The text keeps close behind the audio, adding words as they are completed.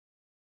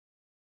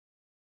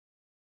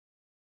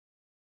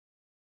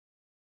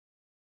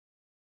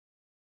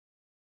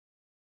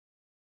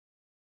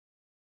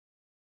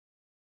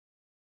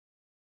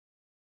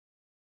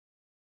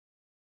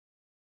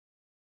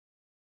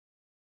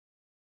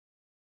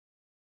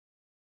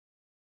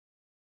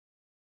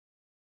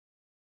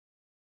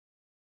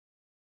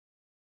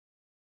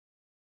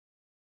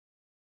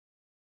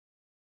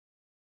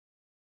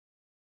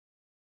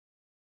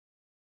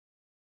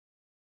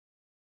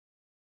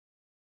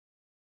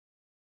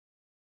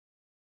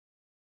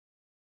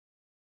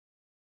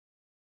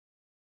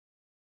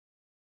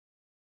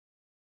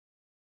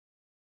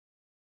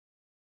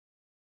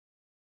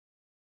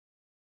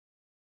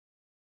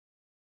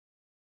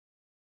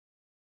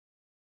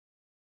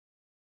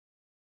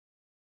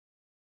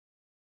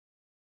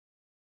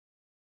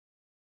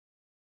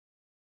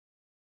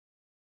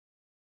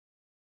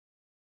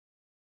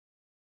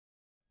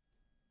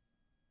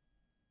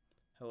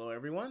Hello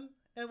everyone,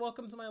 and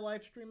welcome to my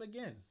live stream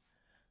again.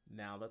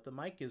 Now that the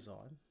mic is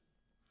on,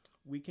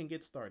 we can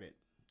get started.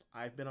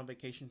 I've been on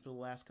vacation for the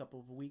last couple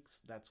of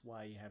weeks, that's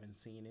why you haven't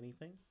seen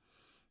anything,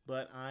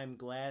 but I'm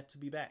glad to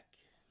be back.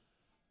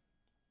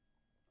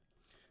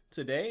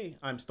 Today,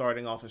 I'm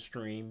starting off a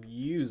stream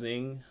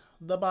using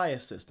the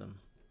BIAS system.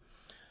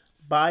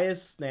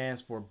 BIAS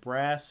stands for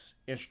Brass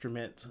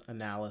Instrument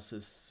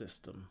Analysis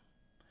System.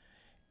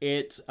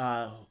 It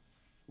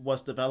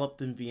was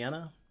developed in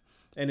Vienna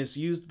and is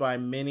used by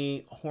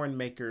many horn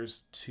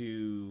makers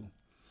to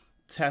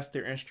test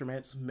their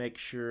instruments, make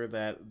sure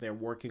that they're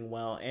working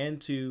well, and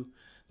to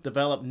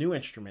develop new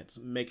instruments,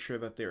 make sure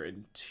that they're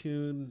in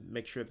tune,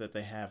 make sure that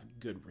they have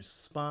good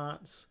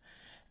response,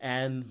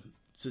 and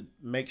to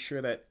make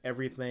sure that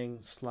everything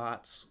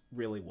slots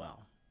really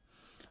well.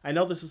 I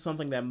know this is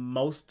something that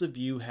most of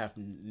you have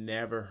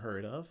never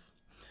heard of,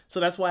 so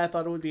that's why I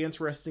thought it would be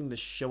interesting to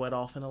show it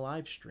off in a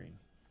live stream.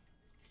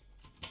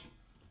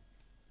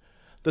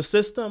 The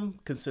system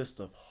consists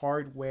of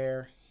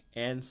hardware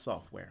and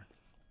software.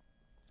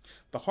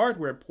 The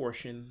hardware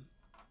portion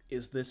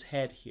is this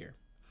head here.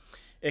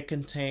 It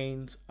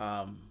contains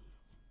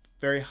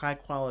very high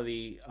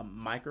quality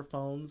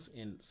microphones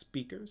and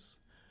speakers.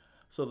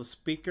 So the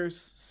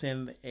speakers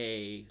send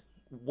a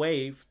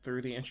wave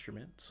through the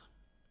instrument,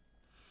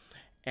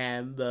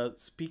 and the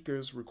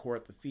speakers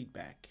record the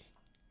feedback.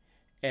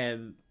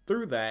 And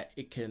through that,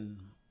 it can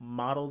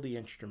model the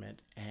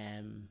instrument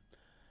and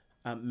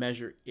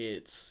measure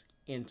its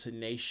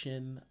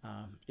intonation,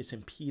 its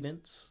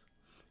impedance,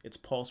 its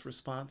pulse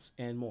response,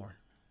 and more.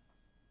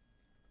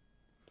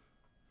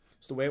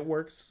 So the way it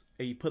works,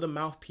 you put a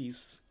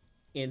mouthpiece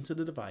into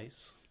the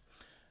device.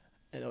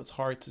 I know it's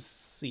hard to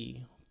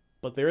see,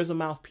 but there is a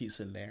mouthpiece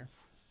in there.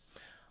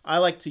 I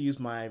like to use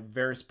my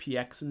Veris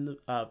PX in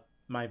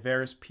my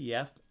Veris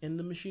PF in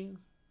the machine,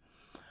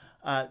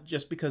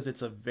 just because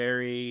it's a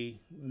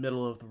very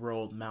middle of the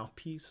road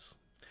mouthpiece.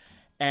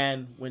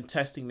 And when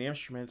testing the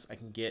instruments, I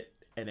can get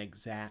an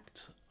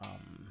exact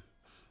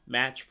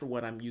match for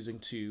what I'm using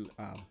to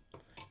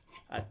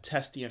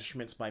test the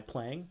instruments by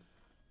playing.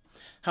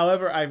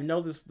 However, I've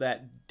noticed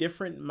that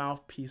different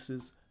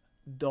mouthpieces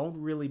don't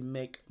really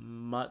make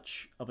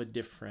much of a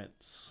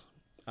difference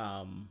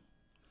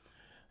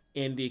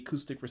in the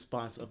acoustic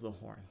response of the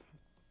horn.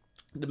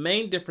 The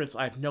main difference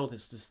I've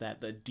noticed is that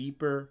the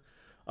deeper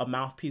a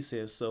mouthpiece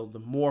is, so the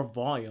more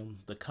volume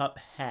the cup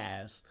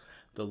has,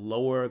 the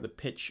lower the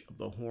pitch of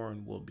the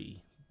horn will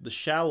be. The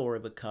shallower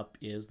the cup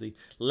is, the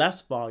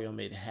less volume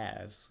it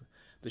has,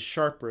 the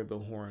sharper the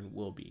horn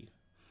will be.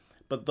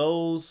 But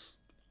those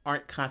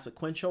aren't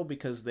consequential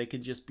because they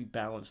can just be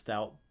balanced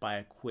out by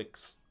a quick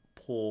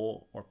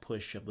pull or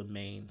push of the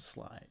main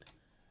slide.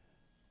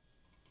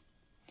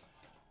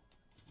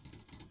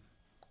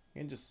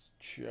 And just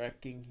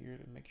checking here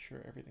to make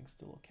sure everything's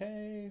still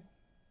okay.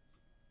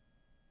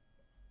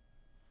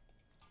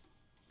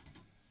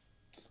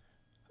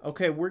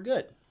 Okay, we're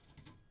good.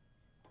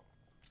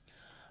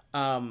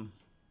 Other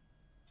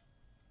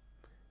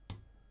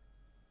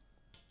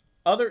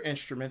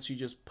instruments, you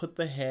just put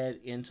the head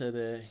into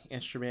the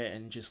instrument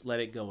and just let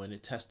it go and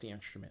it tests the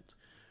instrument.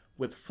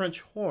 With French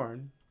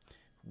horn,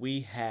 we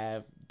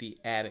have the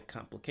added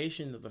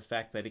complication of the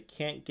fact that it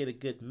can't get a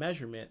good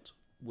measurement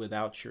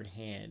without your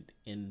hand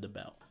in the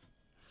bell.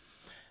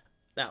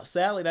 Now,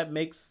 sadly, that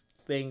makes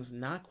things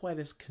not quite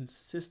as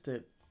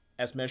consistent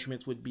as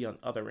measurements would be on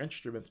other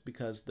instruments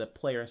because the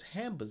player's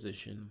hand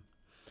position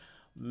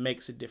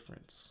makes a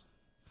difference.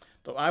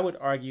 Though I would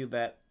argue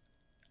that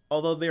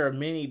although there are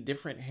many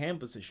different hand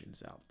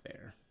positions out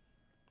there,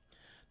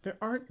 there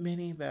aren't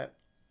many that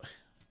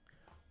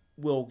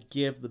will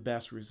give the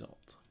best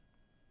result.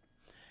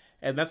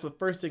 And that's the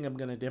first thing I'm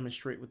going to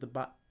demonstrate with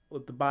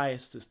the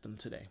BIAS system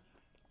today.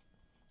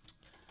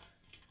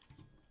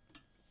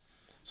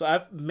 So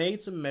I've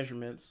made some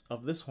measurements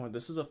of this horn.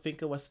 This is a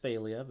Finca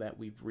Westphalia that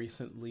we've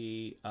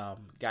recently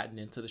gotten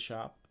into the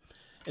shop.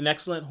 An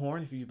excellent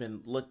horn. If you've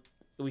been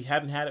we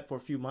haven't had it for a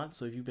few months,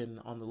 so if you've been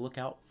on the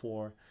lookout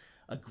for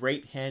a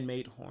great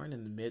handmade horn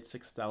in the mid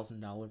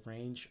 $6,000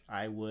 range,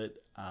 I would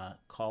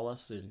call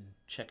us and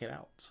check it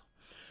out.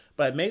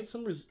 But I made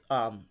some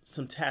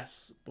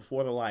tests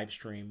before the live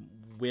stream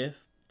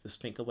with this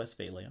Finca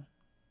Westphalia,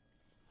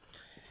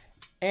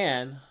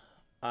 and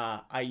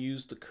I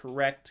used the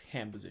correct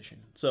hand position.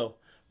 So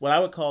what I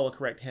would call a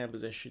correct hand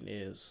position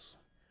is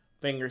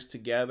fingers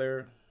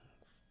together,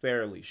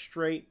 fairly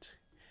straight,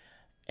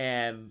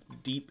 and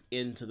deep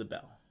into the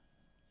bell.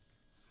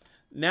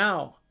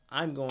 Now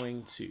I'm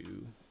going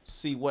to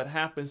see what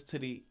happens to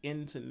the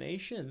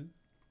intonation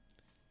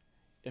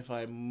if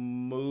I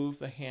move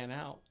the hand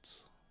out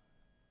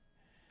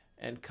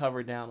and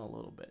cover down a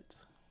little bit.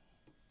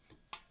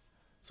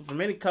 So for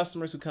many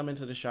customers who come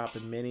into the shop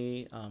and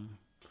many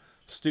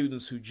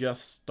students who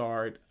just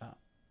start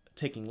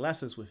taking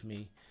lessons with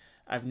me,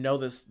 I've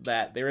noticed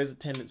that there is a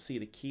tendency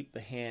to keep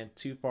the hand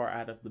too far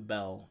out of the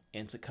bell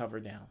and to cover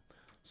down.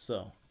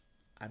 So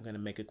I'm going to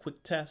make a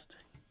quick test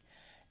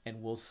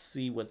and we'll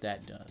see what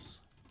that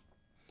does.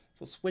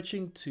 So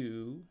switching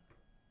to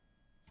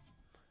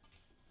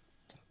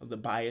the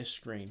bias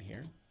screen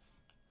here.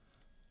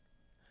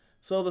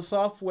 So the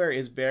software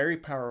is very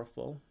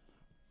powerful.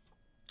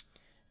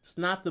 It's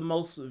not the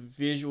most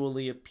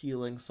visually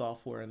appealing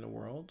software in the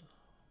world,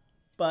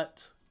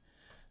 but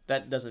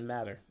that doesn't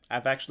matter.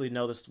 I've actually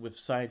noticed with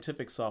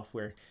scientific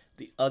software,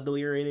 the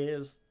uglier it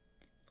is,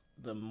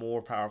 the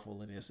more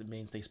powerful it is. It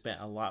means they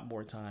spent a lot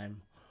more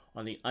time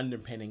on the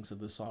underpinnings of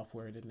the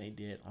software than they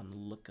did on the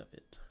look of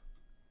it.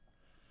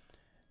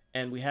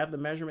 And we have the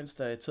measurements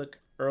that I took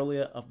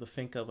earlier of the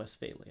Finca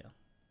Westphalia.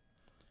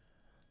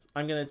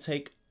 I'm going to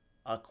take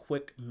a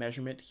quick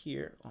measurement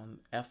here on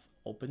F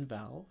open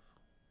valve.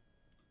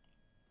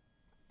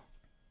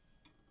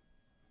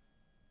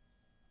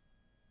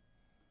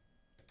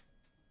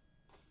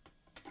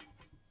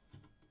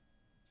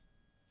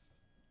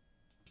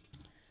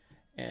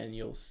 And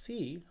you'll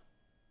see,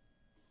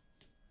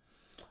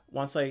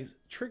 once I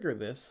trigger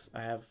this,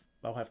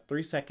 I'll have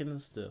 3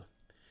 seconds to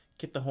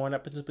get the horn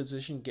up into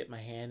position, get my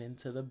hand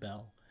into the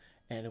bell,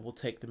 and it will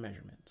take the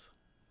measurement.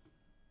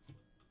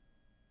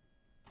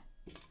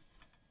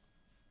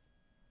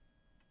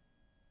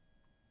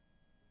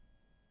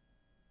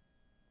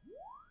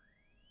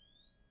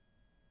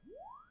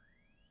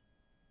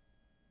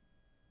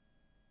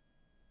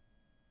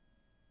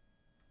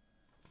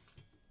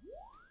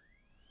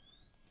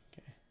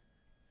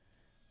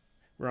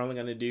 We're only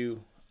going to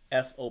do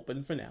F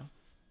open for now.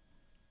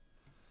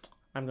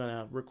 I'm going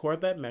to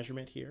record that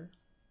measurement here.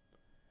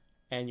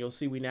 And you'll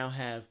see we now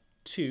have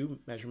 2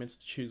 measurements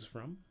to choose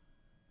from.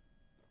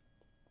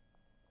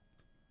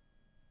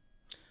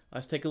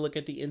 Let's take a look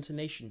at the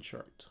intonation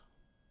chart.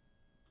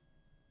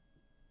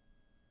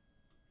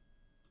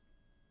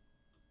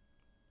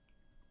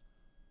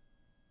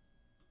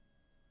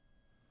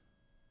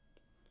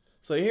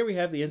 So here we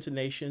have the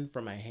intonation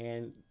from my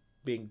hand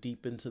being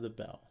deep into the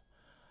bell.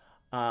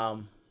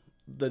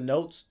 The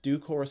notes do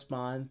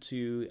correspond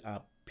to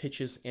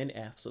pitches in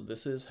F, so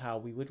this is how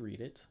we would read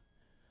it.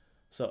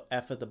 So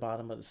F at the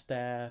bottom of the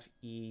staff,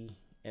 E,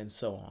 and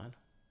so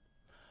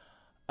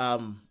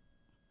on.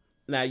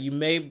 Now you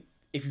may,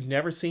 if you've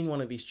never seen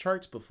one of these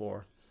charts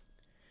before,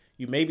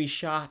 you may be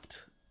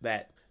shocked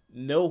that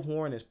no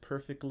horn is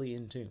perfectly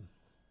in tune.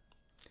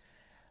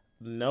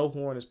 No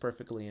horn is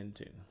perfectly in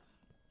tune.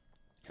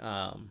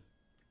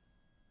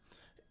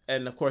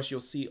 And of course, you'll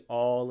see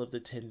all of the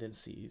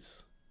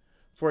tendencies.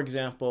 For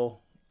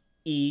example,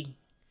 E,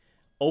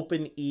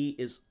 open E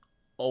is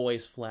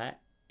always flat.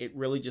 It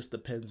really just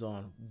depends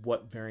on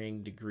what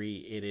varying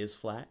degree it is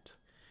flat.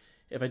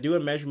 If I do a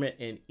measurement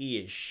and E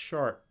is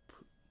sharp,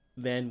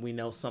 then we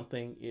know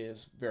something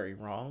is very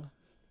wrong.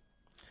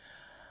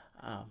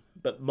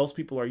 But most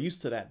people are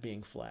used to that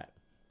being flat.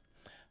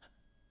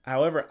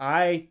 However,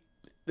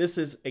 this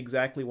is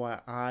exactly why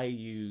I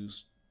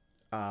use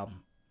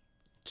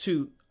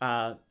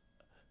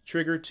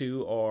trigger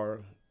 2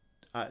 or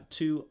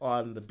 2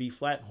 on the B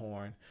flat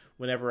horn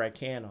whenever I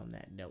can on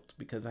that note,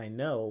 because I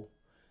know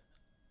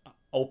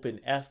open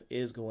F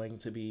is going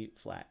to be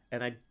flat,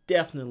 and I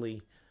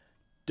definitely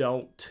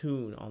don't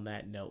tune on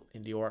that note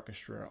in the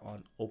orchestra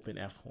on open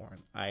F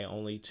horn. I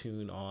only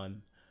tune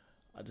on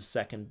the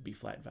second B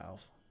flat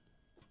valve.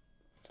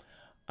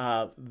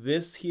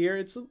 This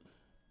here,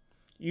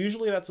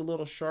 usually that's a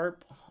little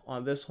sharp.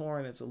 On this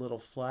horn, it's a little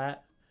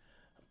flat.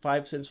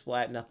 5 cents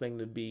flat, nothing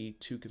to be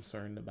too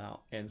concerned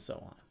about, and so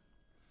on.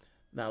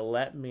 Now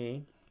let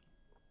me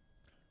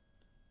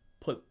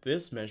put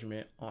this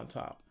measurement on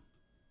top.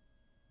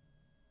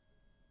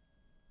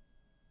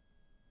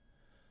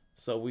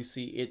 So we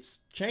see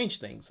it's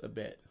changed things a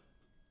bit.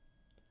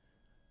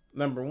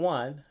 Number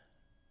 1,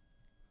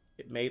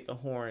 it made the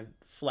horn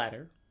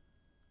flatter.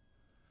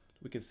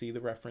 We can see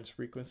the reference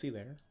frequency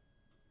there.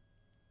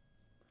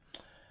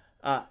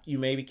 You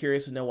may be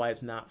curious to know why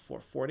it's not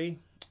 440.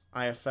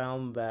 I have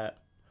found that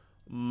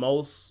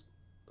most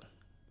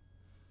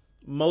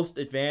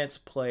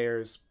advanced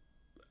players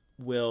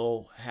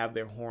will have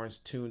their horns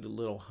tuned a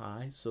little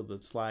high, so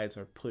the slides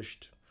are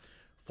pushed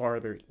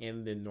farther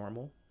in than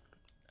normal.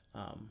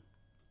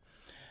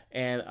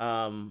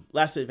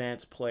 Less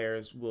advanced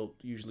players will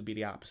usually be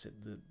the opposite.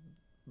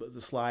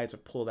 The slides are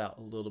pulled out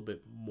a little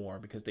bit more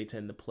because they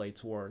tend to play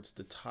towards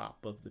the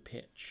top of the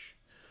pitch.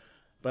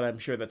 But I'm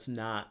sure that's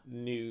not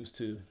news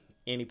to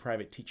any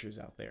private teachers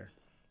out there.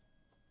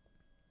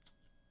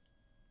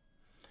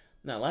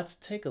 Now let's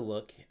take a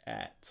look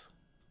at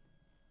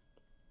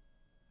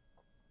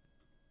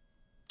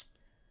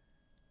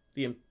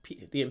the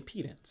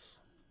impedance.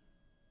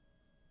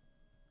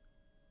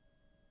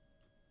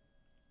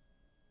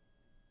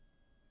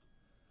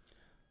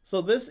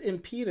 So this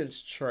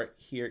impedance chart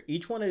here,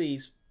 each one of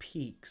these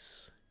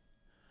peaks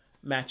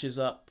matches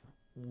up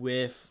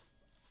with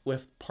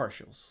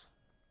partials.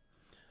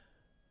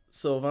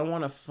 So if I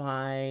want to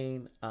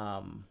find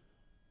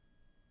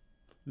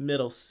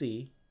middle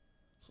C,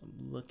 so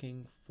I'm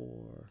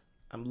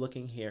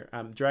looking here,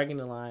 I'm dragging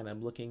the line,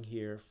 I'm looking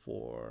here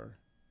for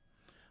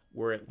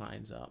where it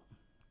lines up.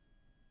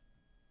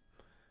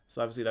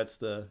 So obviously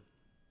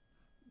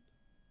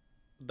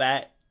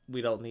that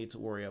we don't need to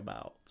worry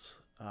about.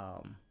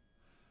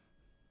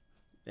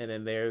 And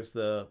then there's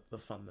the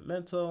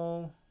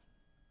fundamental.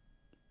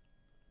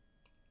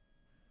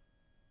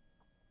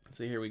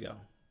 So here we go.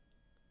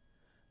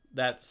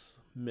 That's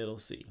middle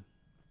C.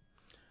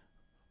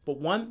 But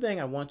one thing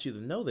I want you to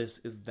notice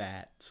is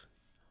that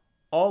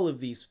all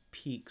of these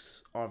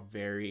peaks are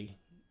very,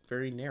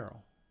 very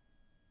narrow.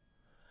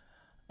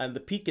 And the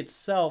peak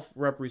itself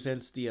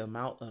represents the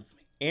amount of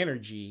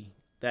energy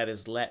that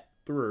is let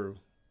through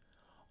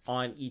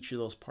on each of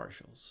those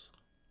partials.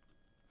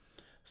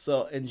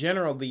 So in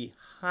general, the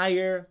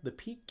higher the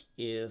peak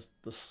is,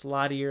 the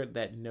slottier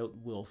that note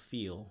will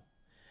feel.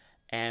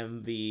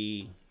 And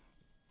the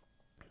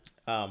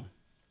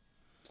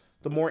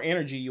more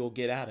energy you'll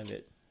get out of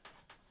it.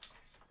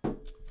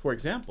 For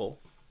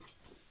example,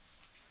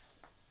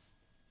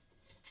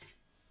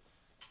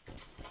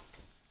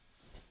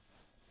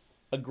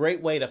 a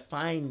great way to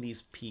find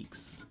these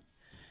peaks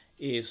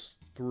is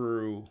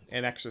through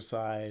an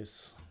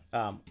exercise,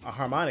 a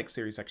harmonic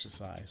series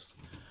exercise.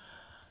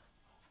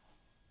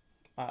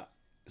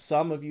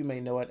 Some of you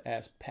may know it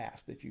as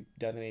PATH if you've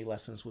done any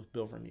lessons with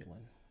Bill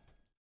Vermeulen.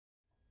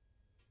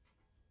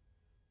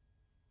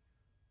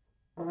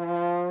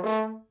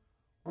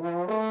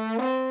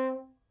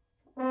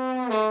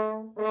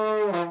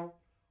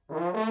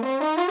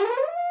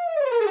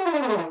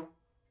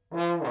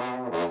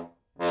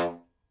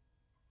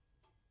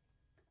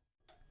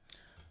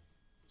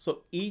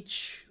 So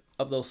each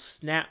of those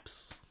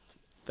snaps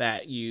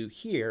that you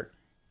hear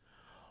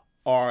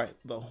are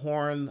the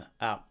horn,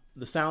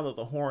 the sound of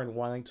the horn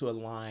wanting to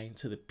align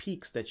to the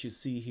peaks that you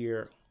see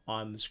here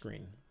on the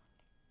screen.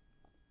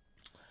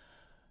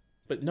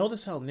 But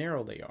notice how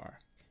narrow they are.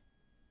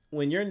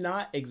 When you're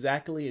not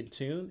exactly in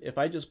tune, if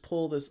I just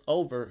pull this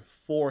over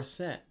 4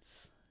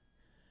 cents,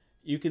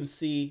 you can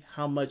see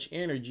how much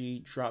energy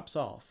drops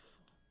off.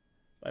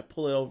 If I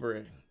pull it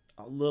over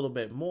a little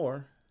bit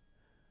more,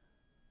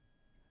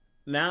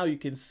 now you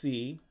can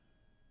see,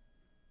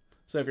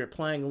 so if you're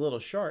playing a little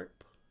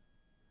sharp,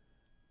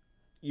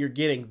 you're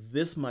getting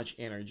this much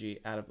energy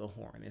out of the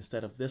horn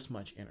instead of this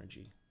much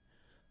energy.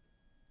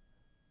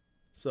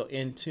 So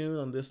in tune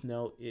on this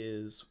note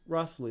is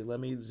roughly, let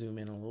me zoom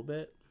in a little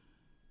bit.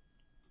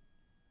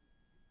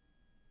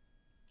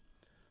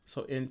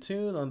 So in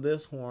tune on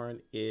this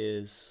horn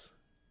is,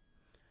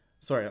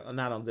 sorry,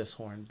 not on this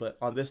horn, but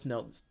on this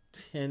note, it's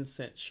 10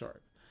 cents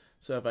sharp.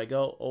 So if I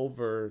go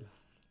over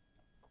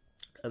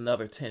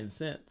another 10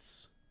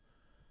 cents,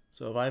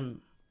 so if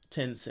I'm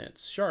 10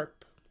 cents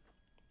sharp,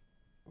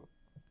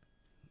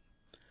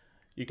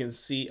 you can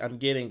see I'm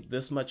getting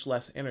this much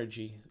less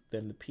energy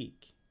than the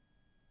peak.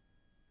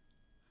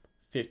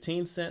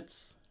 15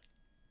 cents,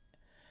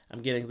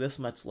 I'm getting this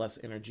much less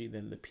energy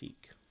than the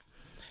peak.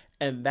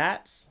 And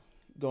that's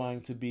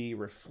going to be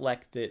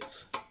reflected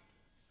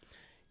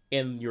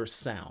in your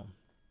sound.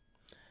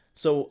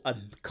 So a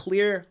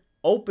clear,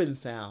 open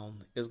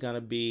sound is going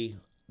to be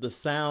the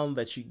sound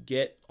that you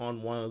get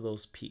on one of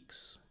those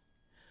peaks.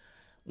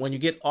 When you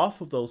get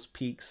off of those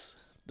peaks,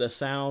 the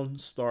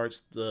sound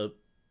starts to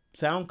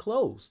sound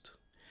closed.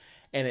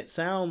 And it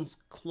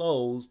sounds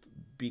closed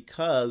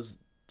because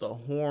the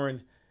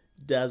horn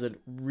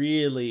doesn't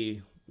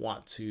really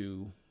want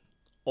to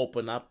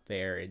open up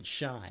there and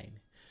shine.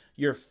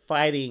 You're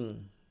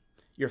fighting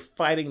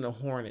the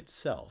horn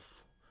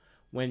itself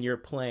when you're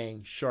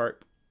playing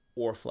sharp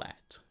or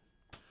flat.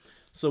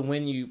 So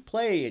when you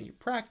play and you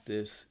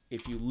practice,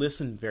 if you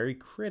listen very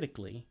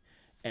critically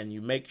and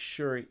you make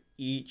sure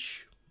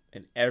each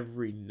and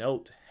every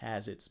note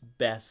has its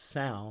best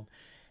sound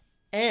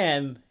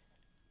and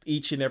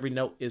each and every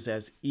note is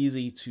as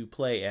easy to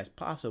play as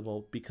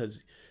possible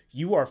because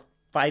you are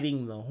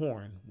fighting the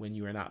horn when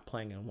you are not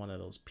playing on one of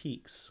those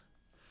peaks,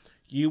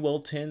 you will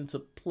tend to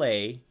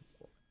play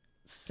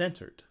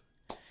centered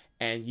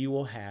and you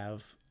will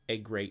have a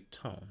great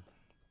tone.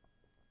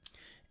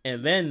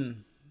 And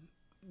then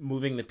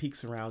moving the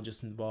peaks around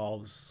just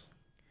involves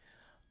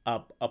a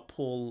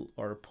pull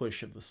or a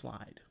push of the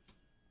slide.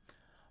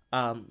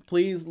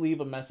 Please leave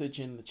a message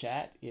in the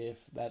chat if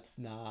that's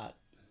not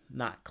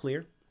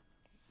clear.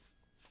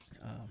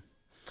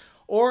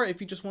 Or if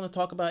you just want to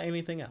talk about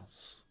anything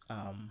else.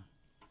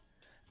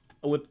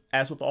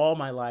 As with all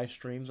my live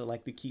streams, I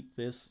like to keep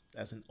this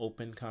as an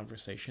open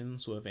conversation.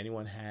 So if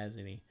anyone has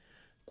any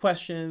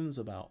questions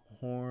about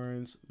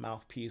horns,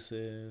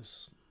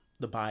 mouthpieces,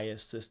 the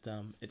bias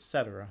system,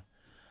 etc.,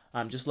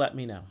 just let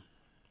me know.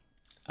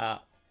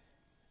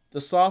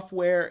 The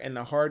software and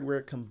the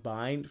hardware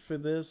combined for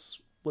this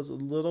was a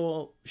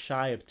little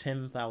shy of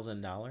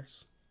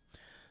 $10,000.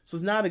 So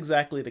it's not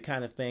exactly the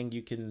kind of thing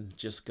you can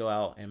just go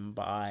out and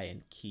buy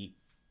and keep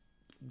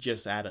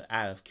just out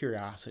of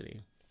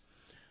curiosity.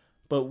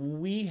 But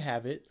we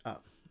have it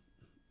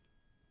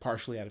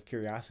partially out of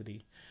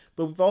curiosity,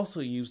 but we've also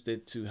used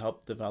it to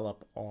help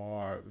develop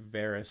our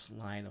Varus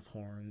line of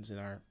horns and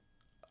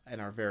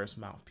our Varus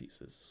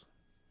mouthpieces.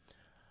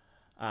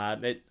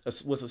 It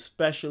was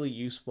especially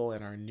useful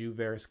in our new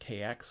Varus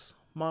KX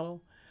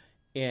model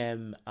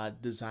in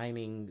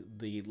designing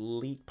the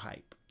lead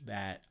pipe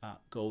that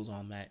goes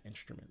on that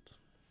instrument.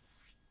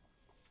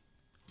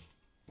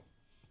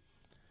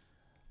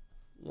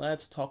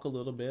 let's talk a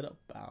little bit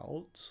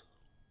about,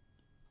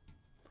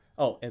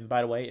 oh, and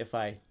by the way, if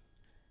I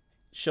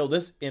show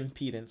this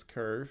impedance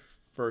curve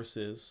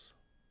versus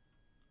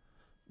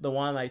the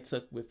one I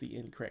took with the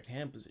incorrect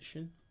hand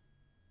position,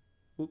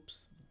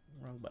 oops,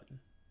 wrong button.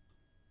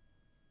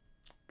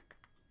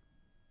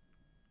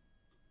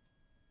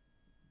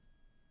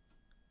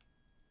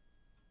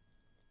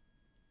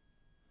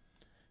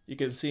 You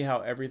can see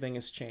how everything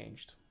has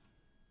changed.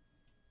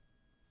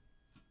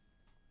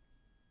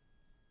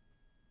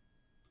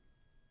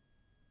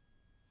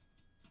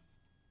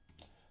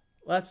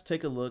 Let's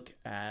take a look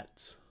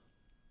at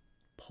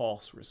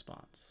pulse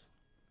response.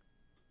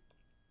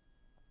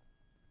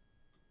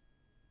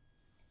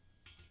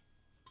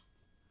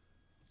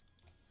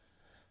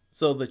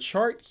 So the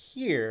chart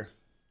here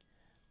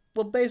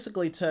will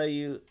basically tell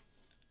you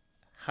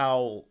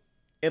how,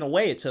 in a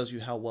way, it tells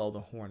you how well the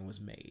horn was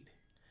made.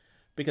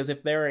 Because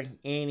if there are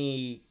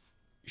any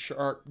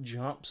sharp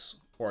jumps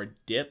or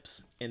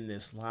dips in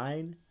this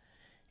line,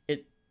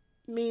 it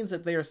means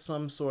that there's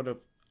some sort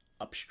of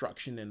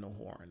obstruction in the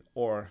horn,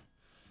 or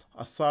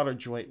a solder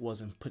joint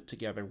wasn't put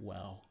together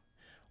well,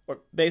 or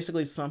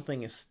basically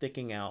something is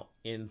sticking out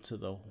into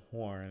the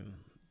horn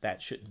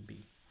that shouldn't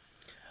be.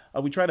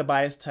 We try to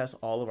bias test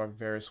all of our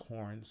various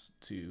horns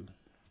to,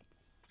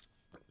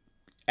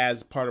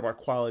 as part of our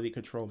quality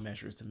control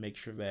measures, to make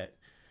sure that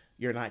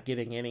you're not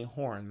getting any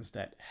horns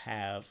that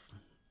have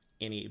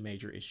any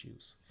major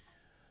issues.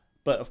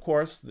 But of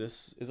course,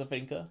 this is a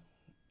Finca,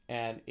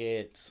 and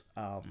it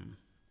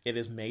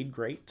is made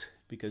great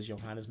because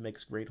Johannes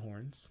makes great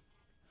horns.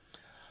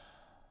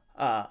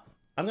 I'm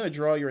going to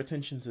draw your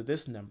attention to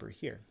this number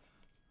here.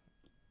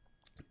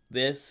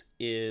 This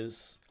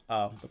is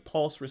the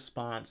pulse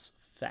response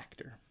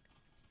factor.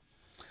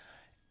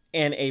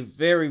 In a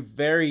very,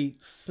 very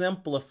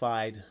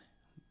simplified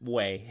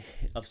way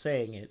of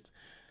saying it,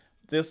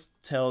 this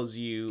tells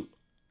you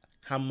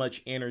how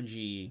much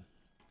energy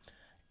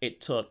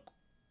it took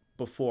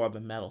before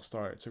the metal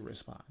started to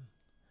respond.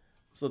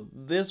 So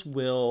this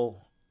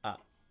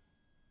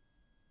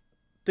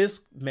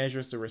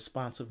measures the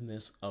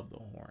responsiveness of the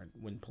horn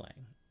when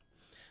playing.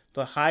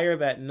 The higher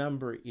that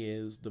number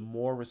is, the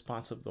more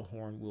responsive the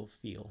horn will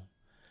feel.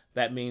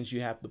 That means you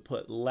have to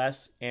put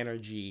less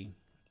energy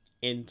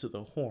into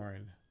the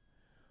horn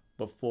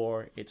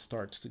before it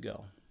starts to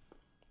go.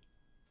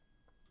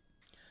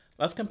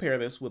 Let's compare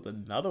this with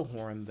another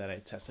horn that I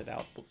tested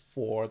out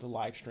before the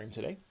live stream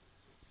today.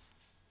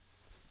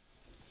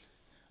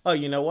 Oh,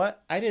 you know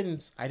what? I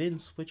didn't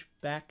switch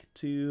back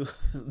to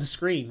the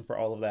screen for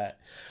all of that.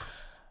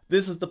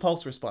 This is the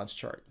pulse response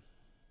chart.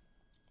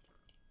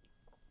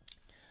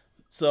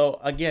 So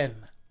again,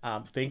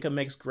 Finca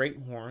makes great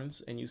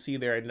horns, and you see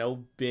there are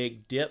no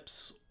big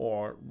dips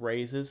or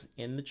raises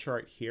in the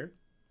chart here,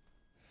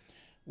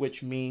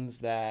 which means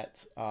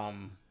that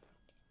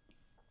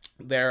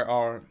there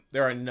are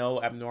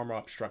no abnormal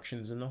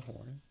obstructions in the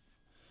horn.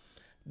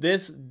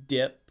 This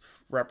dip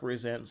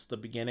represents the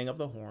beginning of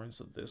the horn,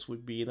 so this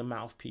would be the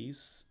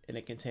mouthpiece, and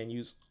it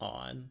continues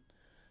on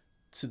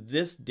to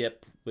this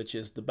dip, which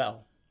is the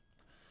bell.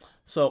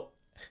 So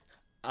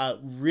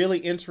really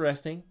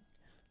interesting,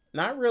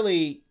 not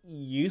really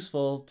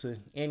useful to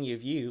any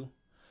of you,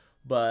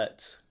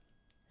 but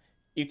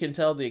you can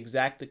tell the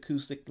exact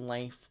acoustic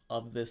length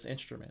of this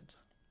instrument.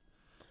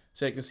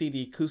 So you can see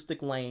the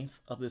acoustic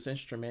length of this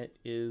instrument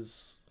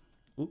is,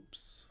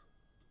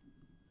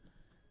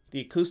 the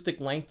acoustic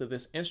length of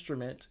this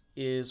instrument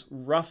is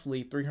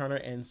roughly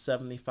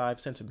 375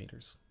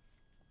 centimeters.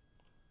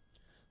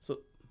 So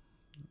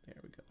there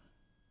we go.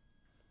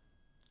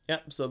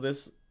 Yep, so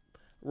this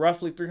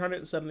roughly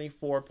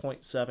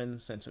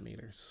 374.7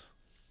 centimeters.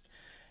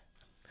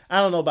 I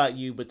don't know about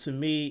you, but to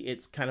me,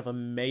 it's kind of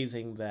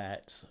amazing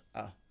that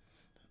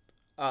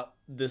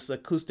this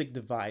acoustic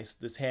device,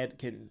 this head,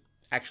 can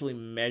actually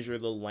measure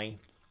the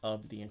length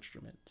of the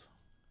instrument.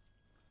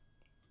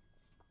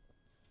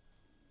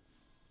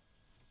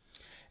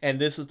 And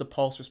this is the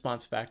pulse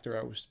response factor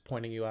I was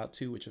pointing you out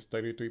to, which is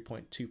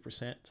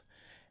 33.2%.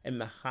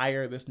 And the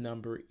higher this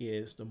number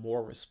is, the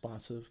more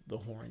responsive the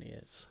horn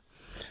is.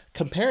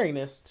 Comparing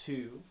this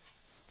to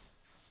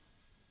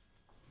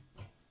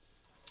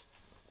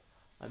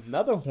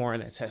another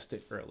horn I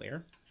tested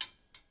earlier,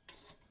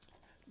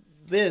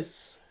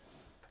 this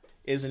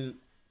is an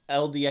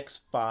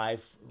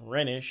LDX5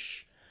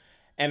 Rhenish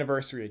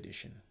Anniversary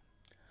Edition.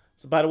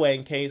 So by the way,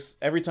 in case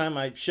every time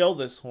I show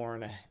this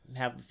horn, I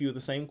have a few of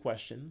the same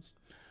questions.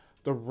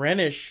 The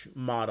Rhenish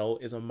model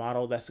is a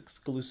model that's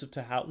exclusive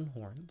to Houghton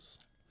horns.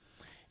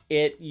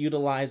 It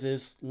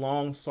utilizes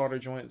long solder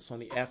joints on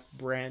the F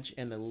branch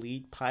and the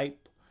lead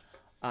pipe,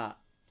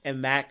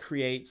 and that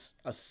creates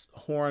a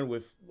horn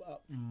with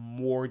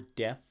more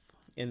depth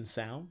in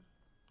sound.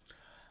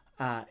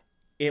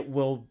 It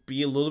will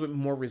be a little bit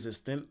more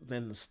resistant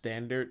than the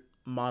standard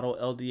model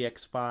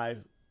LDX5,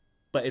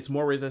 but it's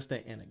more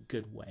resistant in a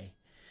good way.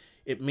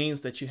 It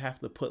means that you have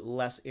to put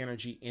less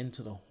energy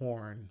into the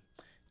horn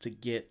to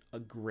get a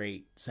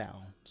great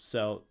sound.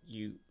 So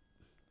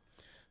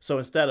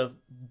instead of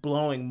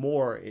blowing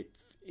more,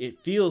 it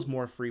feels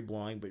more free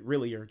blowing, but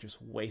really you're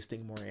just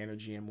wasting more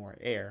energy and more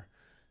air.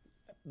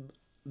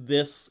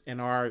 This, in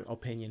our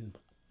opinion,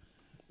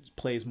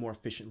 plays more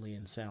efficiently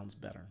and sounds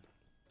better.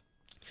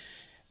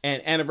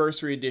 And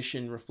Anniversary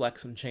Edition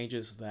reflects some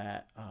changes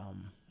that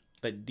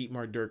that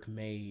Dietmar Dirk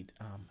made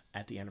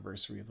at the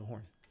anniversary of the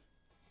horn.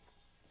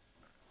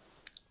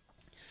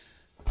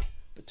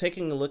 But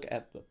taking a look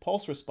at the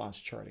pulse response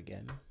chart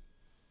again.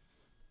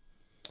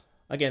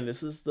 Again,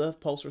 this is the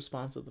pulse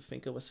response of the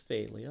Finca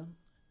Westphalia.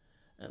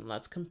 And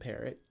let's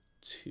compare it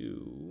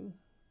to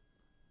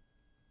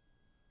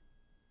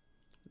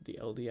the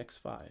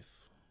LDX5.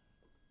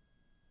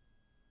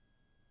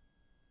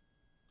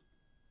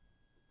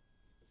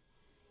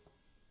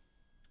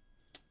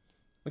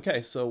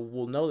 Okay, so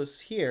we'll notice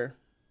here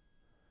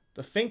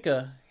the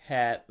Finca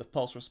had the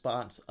pulse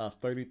response of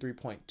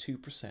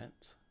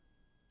 33.2%.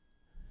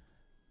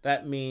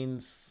 That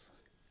means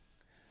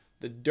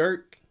the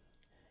Dirk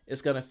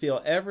is going to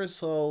feel ever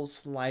so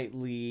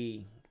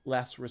slightly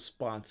less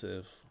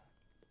responsive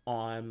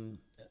on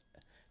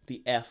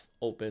the F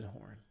open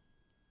horn.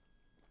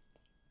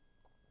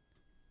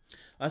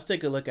 Let's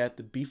take a look at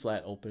the B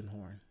flat open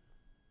horn.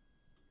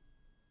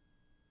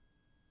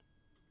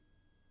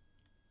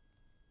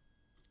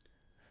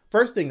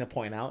 First thing to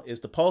point out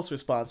is the pulse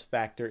response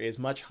factor is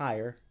much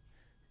higher,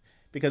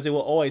 because it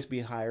will always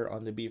be higher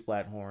on the B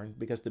flat horn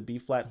because the B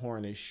flat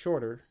horn is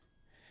shorter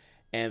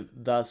and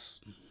thus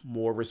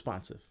more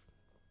responsive.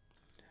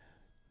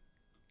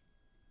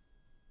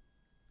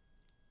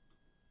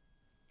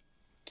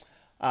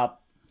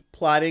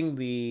 Plotting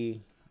the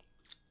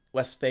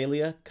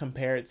Westphalia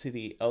compared to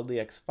the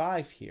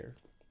LDX5 here,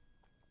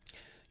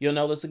 you'll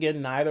notice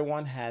again neither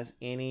one has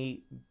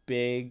any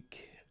big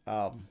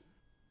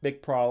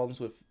problems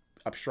with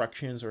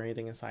obstructions or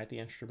anything inside the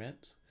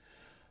instrument.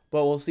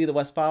 But we'll see the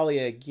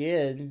Westphalia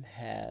again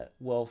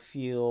will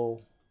feel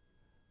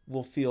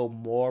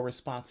more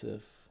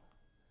responsive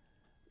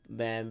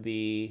than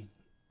the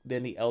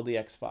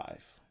LDX5.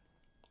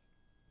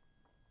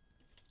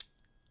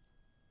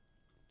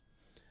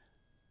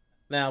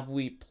 Now, if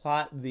we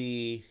plot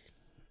the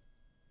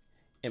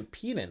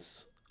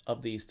impedance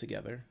of these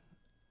together,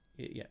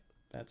 yeah,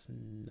 that's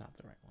not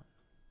the right one.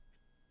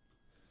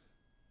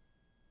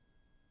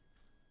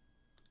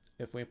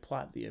 If we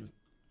plot the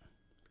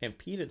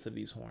impedance of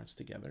these horns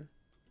together,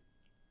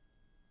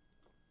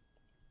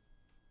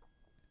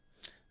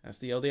 that's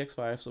the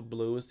LDX5, so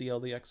blue is the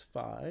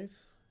LDX5.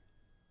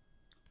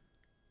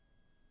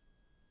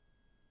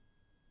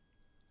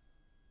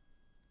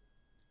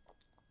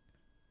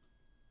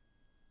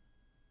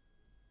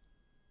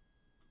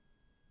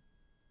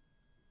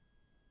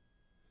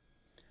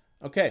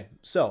 Okay,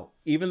 so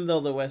even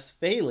though the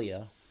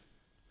Westphalia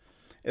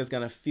is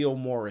going to feel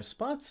more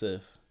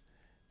responsive,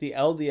 the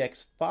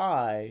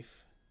LDX5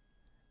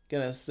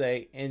 going to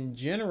say, in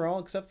general,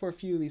 except for a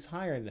few of these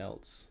higher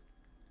notes,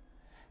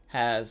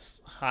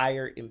 has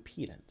higher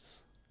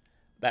impedance.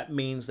 That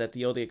means that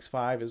the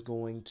LDX5 is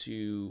going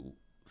to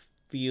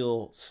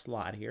feel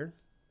slottier,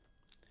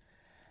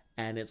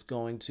 and it's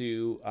going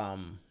to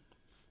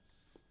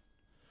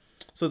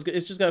so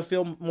it's just going to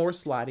feel more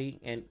slotty,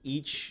 and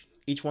each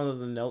one of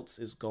the notes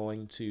is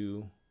going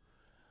to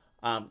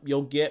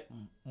you'll get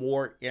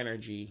more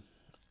energy.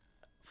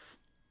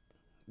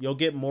 You'll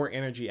get more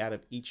energy out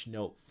of each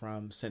note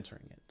from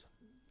centering it.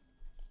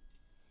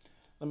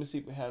 Let me see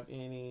if we have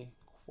any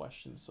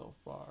questions so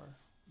far.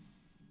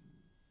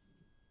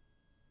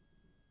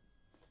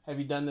 Have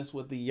you done this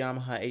with the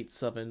Yamaha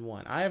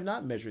 871? I have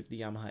not measured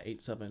the Yamaha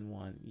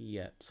 871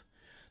 yet,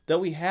 though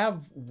we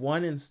have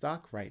one in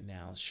stock right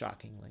now,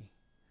 shockingly.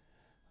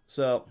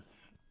 So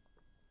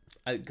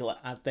I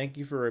thank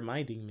you for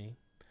reminding me.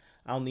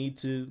 I'll need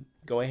to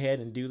go ahead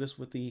and do this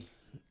with the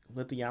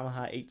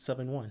Yamaha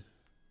 871.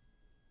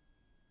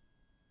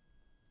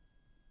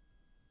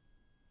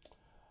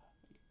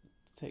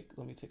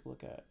 Let me take a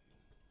look at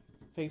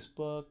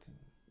Facebook.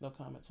 No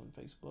comments on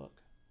Facebook.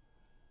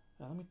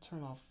 Now let me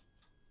turn off.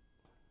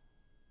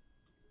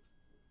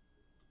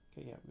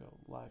 Okay, yeah, we go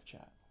live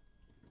chat.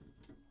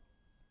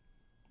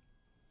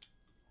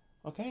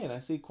 Okay, and I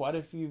see quite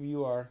a few of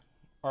you are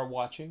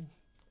watching.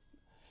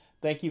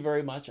 Thank you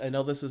very much. I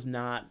know this is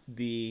not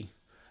the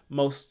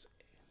most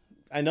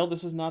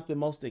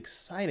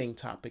exciting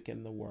topic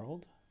in the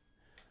world,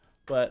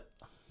 but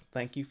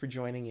thank you for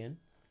joining in.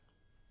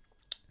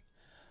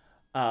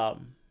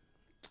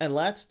 And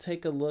let's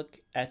take a look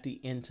at the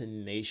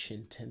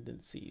intonation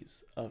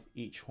tendencies of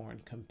each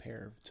horn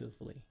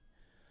comparatively.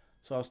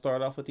 So I'll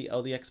start off with the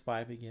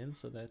LDX5 again,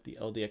 so that the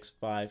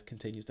LDX5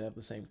 continues to have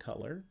the same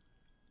color.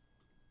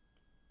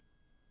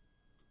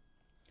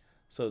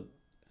 So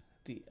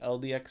the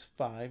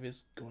LDX5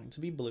 is going to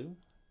be blue.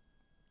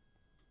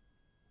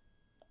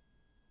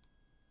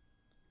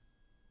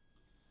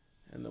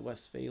 And the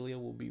Westphalia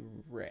will be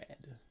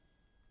red.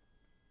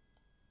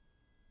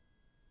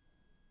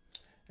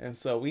 And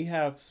so we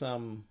have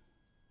some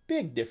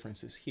big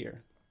differences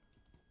here.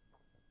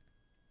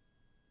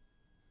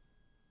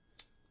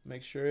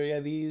 Make sure, yeah,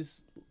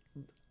 these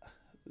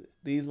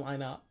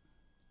line up.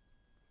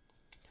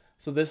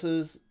 So this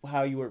is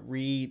how you would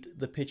read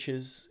the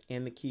pitches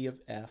in the key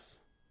of F.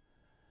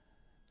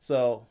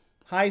 So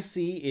high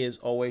C is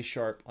always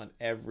sharp on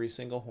every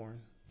single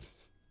horn.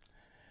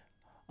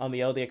 On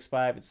the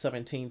LDX5, it's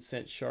 17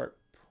 cents sharp.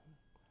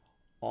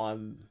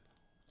 On,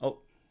 oh,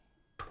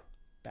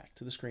 back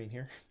to the screen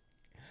here.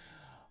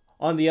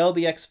 On the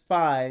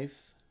LDX5,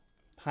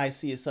 high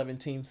C is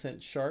 17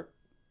 cents sharp.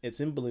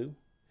 It's in blue.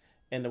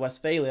 And the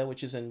Westphalia,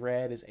 which is in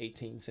red, is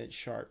 18 cents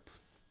sharp.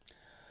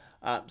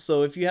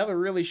 So if you have a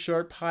really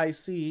sharp high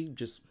C,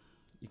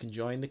 you can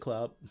join the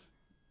club.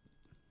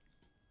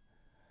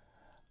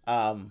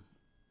 A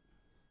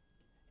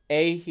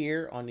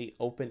here on the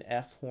open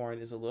F horn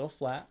is a little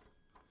flat.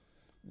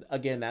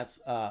 Again,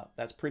 that's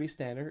pretty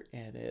standard,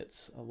 and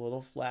it's a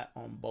little flat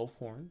on both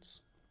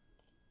horns.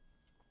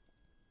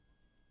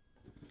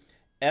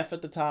 F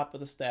at the top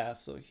of the staff,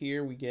 so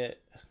here we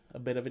get a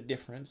bit of a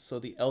difference. So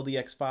the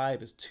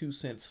LDX5 is 2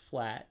 cents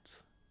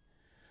flat,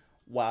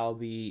 while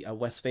the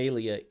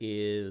Westphalia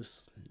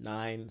is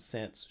 9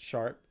 cents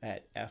sharp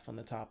at F on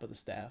the top of the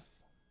staff.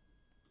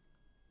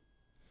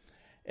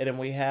 And then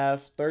we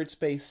have third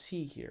space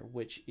C here,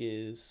 which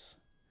is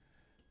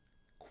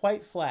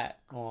quite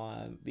flat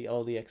on the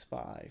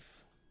LDX5.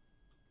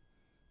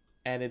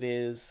 And it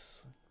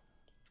is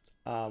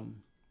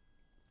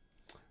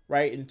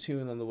right in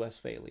tune on the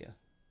Westphalia.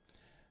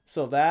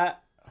 So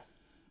that,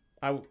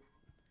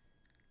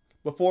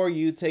 before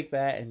you take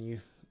that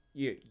and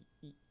you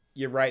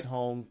write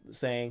home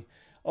saying,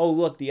 oh,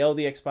 look, the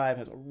LDX5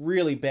 has a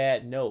really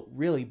bad note,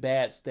 really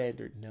bad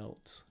standard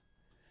notes,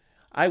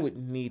 I would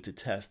need to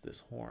test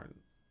this horn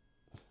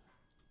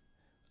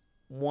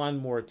one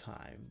more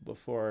time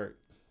before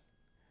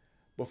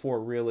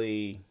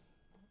really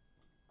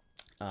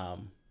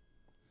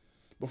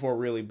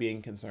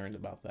being concerned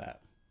about that.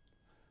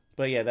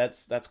 But yeah,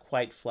 that's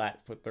quite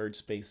flat for third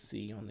space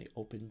C on the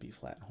open B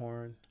flat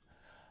horn.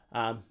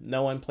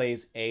 No one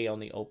plays A on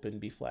the open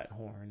B flat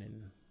horn,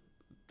 and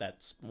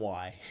that's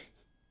why.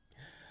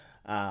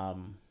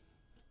 And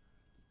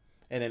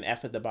then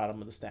F at the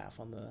bottom of the staff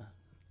on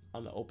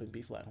the open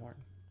B flat horn.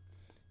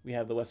 We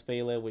have the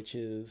Westphalia, which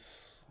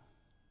is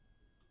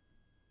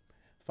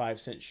 5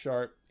 cents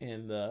sharp,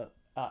 and the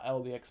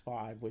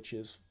LDX5, which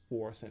is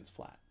 4 cents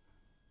flat.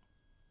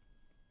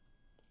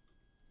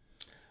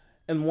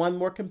 And one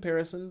more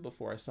comparison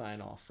before I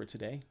sign off for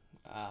today.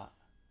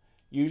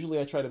 Usually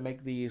I try to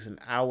make these an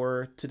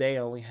hour. Today I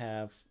only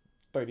have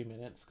 30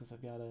 minutes because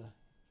I've got to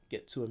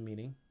get to a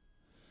meeting.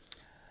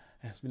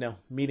 As we know,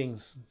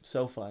 meetings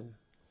so fun.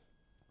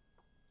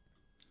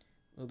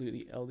 We'll do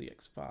the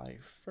LDX5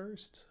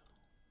 first.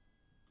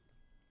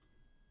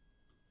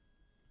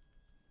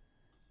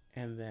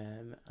 And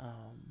then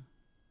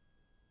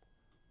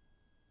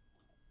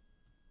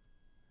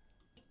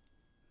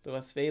the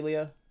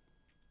Westphalia.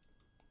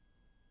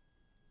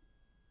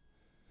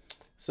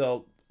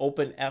 So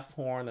open F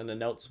horn and the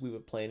notes we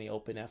would play in the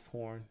open F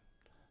horn.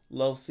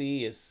 Low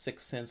C is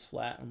 6 cents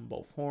flat on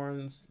both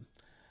horns.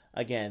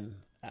 Again,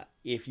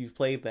 if you've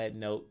played that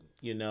note,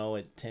 you know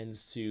it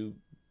tends to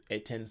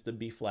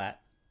be flat.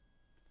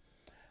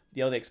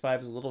 The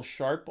LDX5 is a little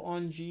sharp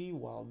on G,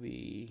 while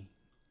the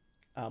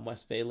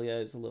Westphalia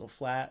is a little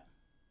flat.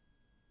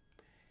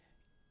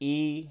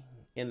 E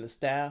in the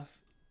staff,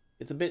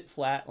 it's a bit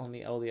flat on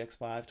the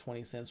LDX5,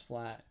 20 cents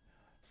flat,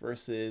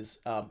 versus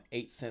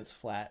 8 cents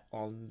flat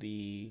on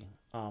the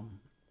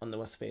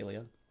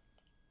Westphalia.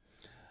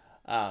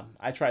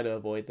 I try to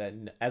avoid that.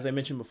 As I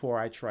mentioned before,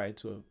 I try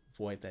to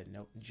avoid that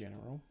note in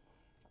general.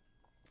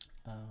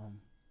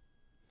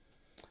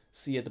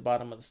 C at the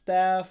bottom of the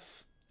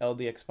staff.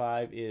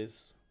 LDX5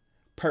 is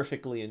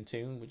perfectly in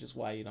tune, which is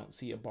why you don't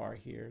see a bar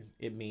here.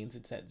 It means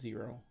it's at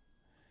 0.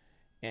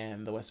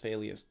 And the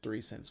Westphalia is 3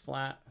 cents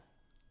flat.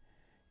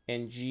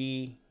 And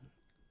G,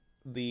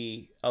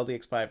 the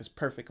LDX5 is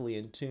perfectly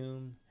in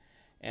tune,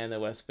 and the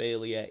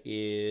Westphalia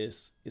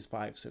is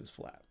 5 cents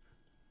flat.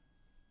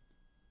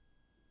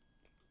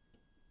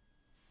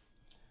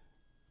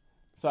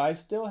 So I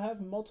still have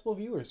multiple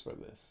viewers for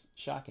this.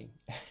 Shocking.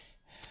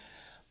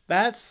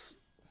 That's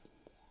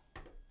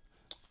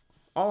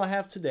all I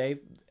have today.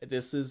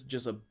 This is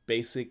just a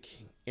basic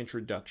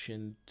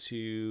introduction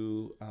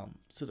to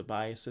the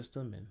bias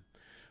system and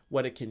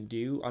what it can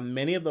do. On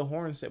many of the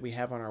horns that we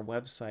have on our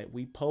website,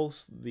 we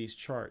post these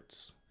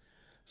charts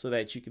so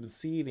that you can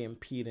see the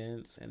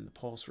impedance and the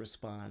pulse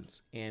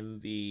response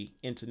and the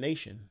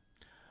intonation.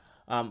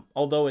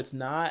 Although it's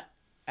not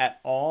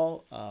at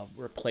all a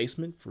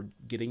replacement for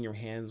getting your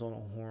hands on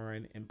a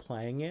horn and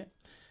playing it,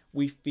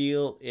 we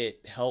feel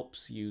it can help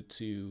you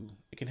to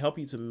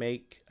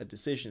make a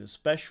decision,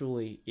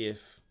 especially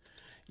if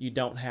you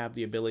don't have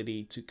the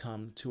ability to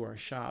come to our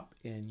shop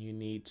and you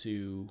need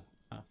to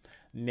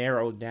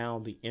narrow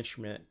down the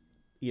instrument,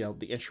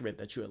 the instrument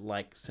that you would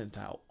like sent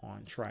out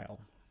on trial.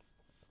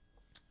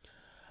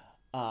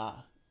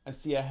 I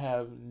see I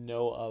have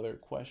no other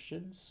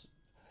questions.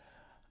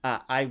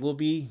 I will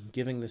be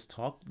giving this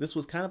talk. This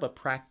was kind of a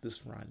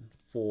practice run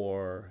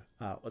for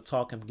a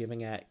talk I'm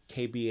giving at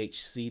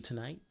KBHC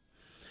tonight,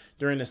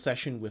 during the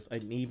session with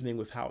an evening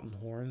with Houghton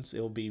Horns.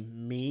 It'll be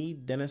me,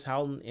 Dennis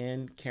Houghton,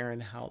 and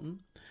Karen Houghton.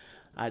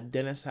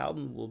 Dennis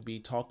Houghton will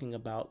be talking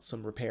about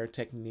some repair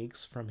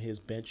techniques from his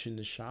bench in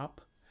the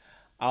shop.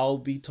 I'll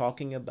be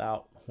talking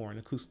about horn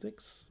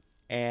acoustics,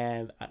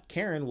 and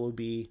Karen will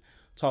be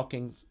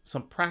talking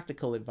some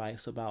practical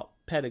advice about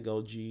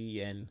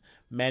pedagogy and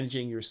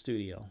managing your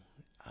studio.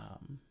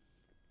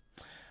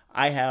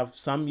 I have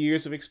some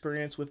years of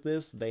experience with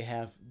this. They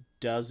have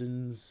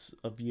dozens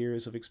of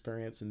years of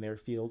experience in their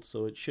field,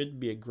 so it should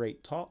be a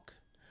great talk.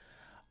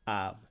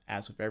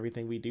 As with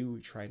everything we do, we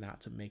try not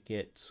to make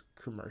it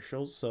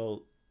commercial,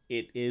 so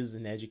it is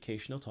an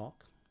educational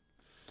talk.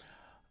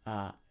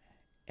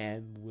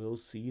 And we'll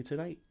see you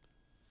tonight.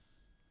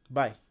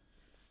 Bye.